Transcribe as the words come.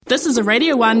This is a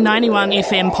Radio 191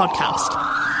 FM podcast.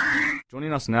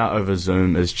 Joining us now over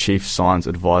Zoom is Chief Science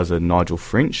Advisor Nigel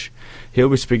French. He'll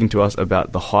be speaking to us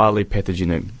about the highly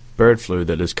pathogenic bird flu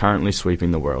that is currently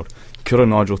sweeping the world. Kia ora,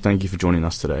 Nigel, thank you for joining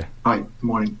us today. Hi, good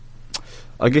morning.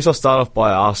 I guess I'll start off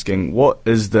by asking, what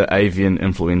is the avian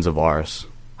influenza virus?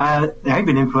 The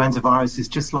avian influenza virus is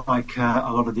just like a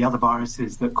lot of the other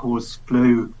viruses that cause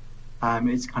flu.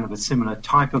 It's kind of a similar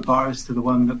type of virus to the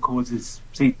one that causes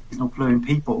seasonal flu in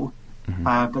people.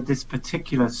 But this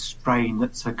particular strain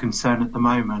that's a concern at the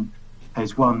moment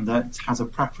is one that has a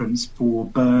preference for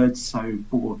birds, so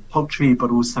for poultry, but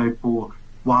also for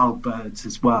wild birds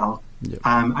as well. Yep.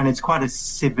 And it's quite a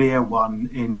severe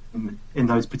one in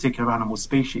those particular animal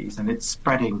species, and it's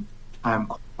spreading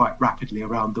quite rapidly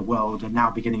around the world and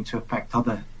now beginning to affect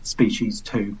other species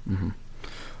too.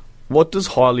 What does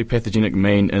highly pathogenic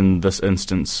mean in this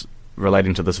instance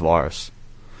relating to this virus?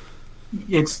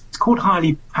 It's called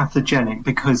highly pathogenic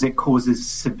because it causes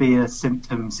severe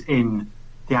symptoms in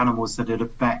the animals that it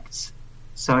affects.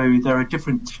 So there are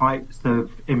different types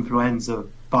of influenza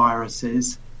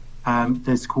viruses.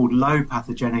 There's called low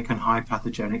pathogenic and high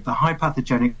pathogenic. The high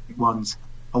pathogenic ones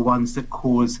are ones that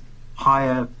cause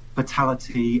higher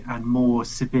fatality and more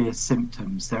severe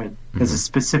symptoms. There's a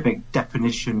specific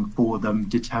definition for them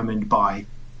determined by,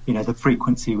 the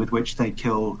frequency with which they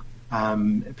kill,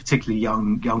 particularly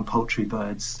young poultry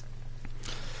birds.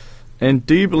 And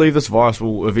do you believe this virus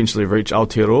will eventually reach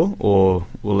Aotearoa, or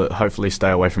will it hopefully stay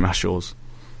away from our shores?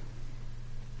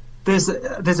 There's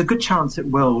a good chance it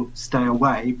will stay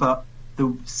away, but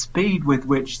the speed with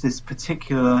which this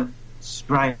particular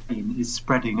strain is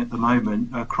spreading at the moment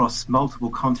across multiple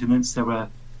continents. There were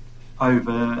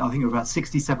about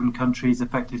 67 countries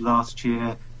affected last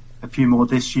year, a few more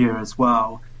this year as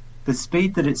well. The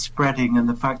speed that it's spreading and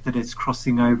the fact that it's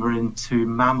crossing over into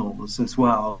mammals as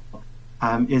well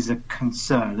is a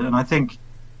concern. And I think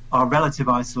our relative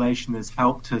isolation has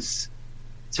helped us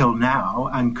till now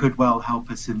and could well help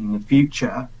us in the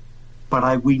future.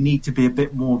 But we need to be a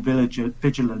bit more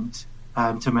vigilant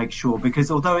to make sure,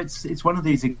 because although it's one of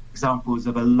these examples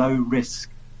of a low risk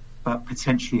but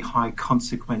potentially high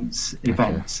consequence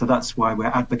event, so that's why we're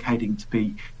advocating to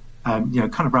be, kind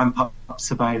of ramp up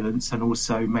surveillance and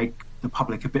also make the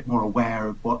public a bit more aware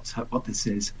of what this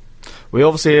is. We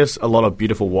obviously have a lot of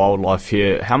beautiful wildlife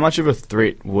here. How much of a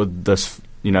threat would this,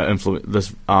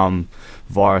 this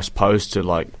virus pose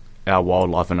to our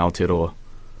wildlife in Aotearoa?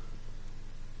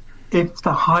 If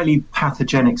the highly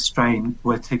pathogenic strain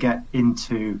were to get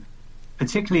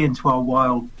particularly into our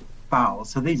wild fowl,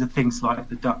 so these are things like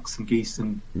the ducks and geese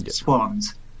and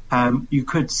swans, you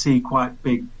could see quite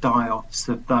big die-offs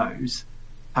of those.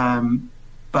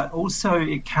 But also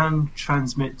it can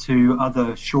transmit to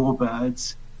other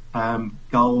shorebirds,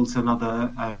 gulls and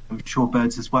other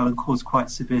shorebirds as well, and cause quite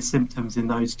severe symptoms in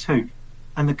those too.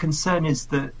 And the concern is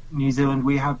that New Zealand,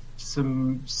 we have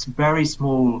some very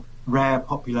small rare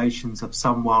populations of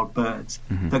some wild birds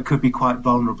that could be quite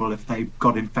vulnerable if they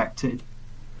got infected.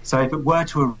 So if it were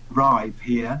to arrive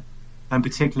here, and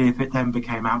particularly if it then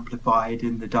became amplified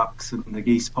in the ducks and the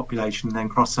geese population and then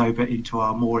cross over into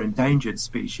our more endangered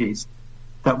species,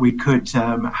 that we could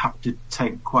have to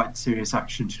take quite serious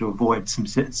action to avoid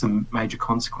some major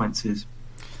consequences.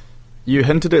 You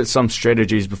hinted at some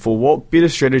strategies before. What better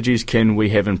strategies can we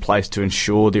have in place to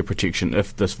ensure their protection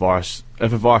if a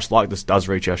virus like this does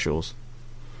reach our shores?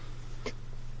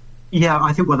 Yeah,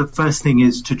 I think, the first thing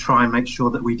is to try and make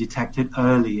sure that we detect it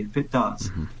early if it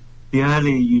does. The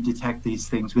earlier you detect these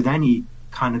things with any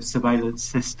kind of surveillance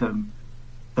system,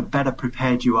 the better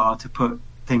prepared you are to put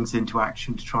things into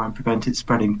action to try and prevent it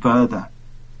spreading further.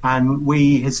 And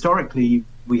historically,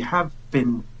 we have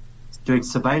been doing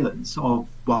surveillance of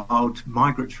wild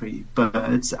migratory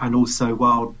birds and also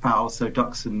wild fowl, so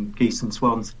ducks and geese and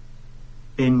swans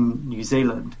in New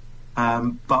Zealand.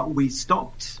 But we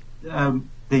stopped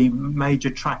the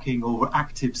major tracking or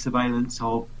active surveillance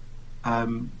of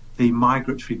the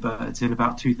migratory birds in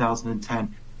about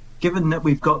 2010. Given that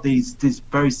we've got these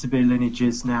very severe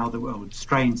lineages now,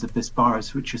 strains of this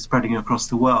virus which are spreading across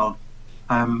the world,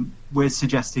 we're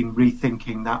suggesting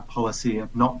rethinking that policy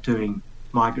of not doing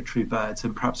migratory birds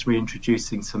and perhaps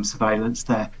reintroducing some surveillance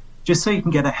there, just so you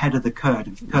can get ahead of the curve.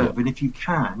 And if you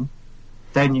can,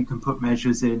 then you can put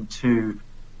measures in to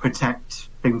protect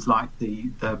things like the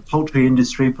poultry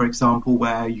industry, for example,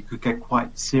 where you could get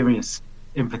quite serious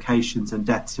implications and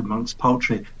deaths amongst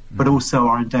poultry, but also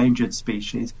our endangered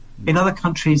species. In other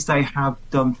countries, they have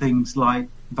done things like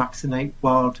vaccinate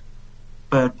wild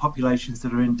bird populations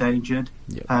that are endangered,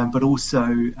 but also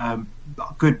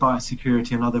good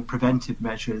biosecurity and other preventive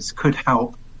measures could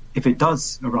help if it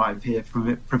does arrive here, from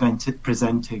it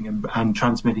presenting and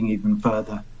transmitting even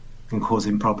further and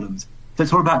causing problems. So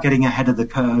it's all about getting ahead of the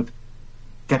curve,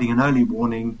 getting an early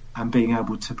warning, and being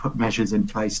able to put measures in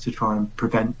place to try and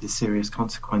prevent the serious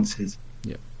consequences.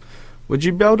 Yeah. Would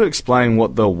you be able to explain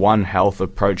what the One Health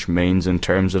approach means in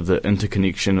terms of the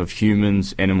interconnection of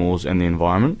humans, animals, and the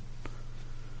environment?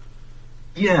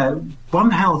 Yeah,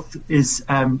 One Health is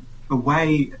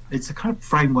it's a kind of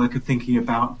framework of thinking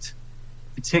about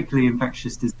particularly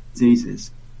infectious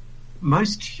diseases.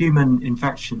 Most human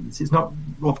infections, it's not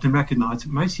often recognised,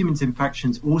 but most human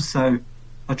infections also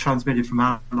are transmitted from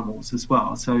animals as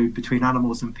well. So between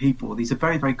animals and people, these are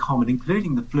very, very common,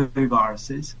 including the flu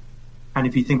viruses. And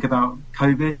if you think about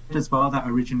COVID as well, that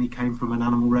originally came from an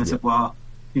animal reservoir.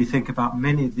 You think about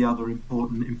many of the other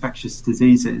important infectious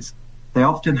diseases, they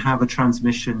often have a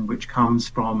transmission which comes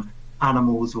from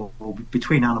animals or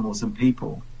between animals and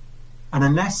people. And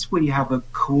unless we have a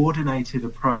coordinated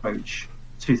approach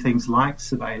to things like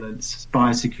surveillance,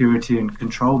 biosecurity and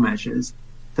control measures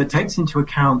that takes into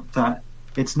account that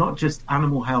it's not just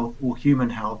animal health or human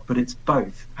health, but it's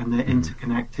both, and they're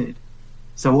interconnected.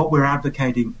 So what we're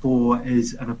advocating for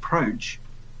is an approach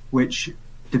which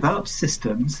develops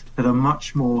systems that are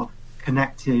much more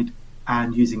connected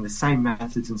and using the same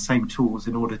methods and same tools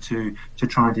in order to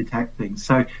try and detect things.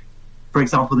 So, for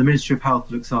example, the Ministry of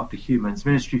Health looks after humans.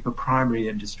 Ministry for Primary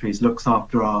Industries looks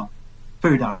after our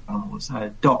food animals.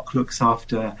 DOC looks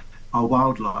after our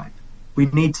wildlife. We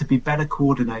need to be better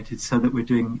coordinated so that we're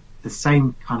doing the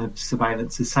same kind of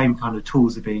surveillance, the same kind of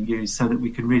tools are being used so that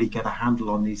we can really get a handle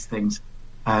on these things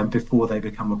before they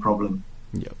become a problem.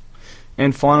 Yep.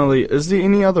 And finally, is there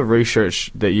any other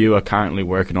research that you are currently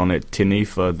working on at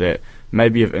TNIFA that may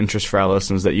be of interest for our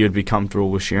listeners that you'd be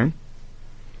comfortable with sharing?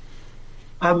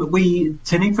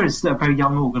 TNIFA is a very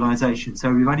young organisation,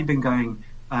 so we've only been going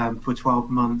for 12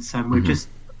 months, and we're just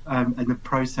in the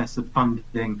process of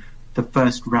funding the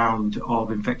first round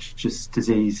of infectious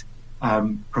disease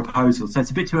proposals. So it's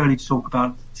a bit too early to talk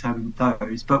about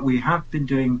those, but we have been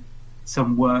doing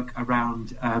some work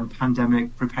around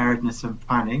pandemic preparedness and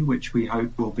planning, which we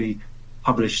hope will be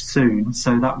published soon.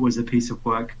 So that was a piece of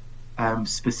work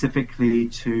specifically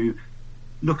to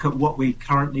look at what we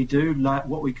currently do,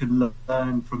 what we can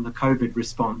learn from the COVID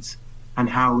response, and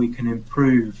how we can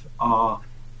improve our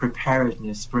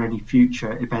preparedness for any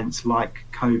future events like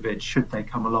COVID, should they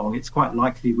come along. It's quite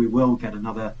likely we will get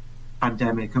another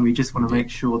pandemic, and we just want to make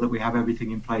sure that we have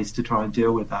everything in place to try and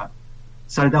deal with that.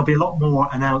 So there'll be a lot more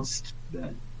announced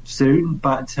soon,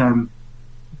 but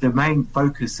the main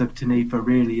focus of TNIFA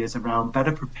really is around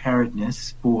better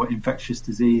preparedness for infectious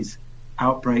disease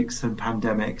outbreaks and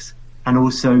pandemics, and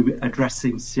also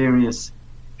addressing serious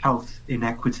health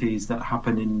inequities that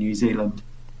happen in New Zealand,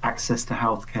 access to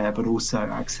healthcare, but also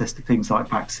access to things like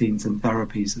vaccines and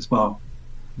therapies as well.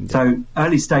 Yeah. So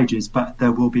early stages, but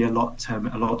there will be a lot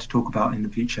to talk about in the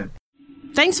future.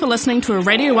 Thanks for listening to a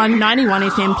Radio 1 91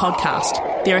 FM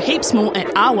podcast. There are heaps more at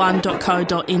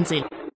r1.co.nz.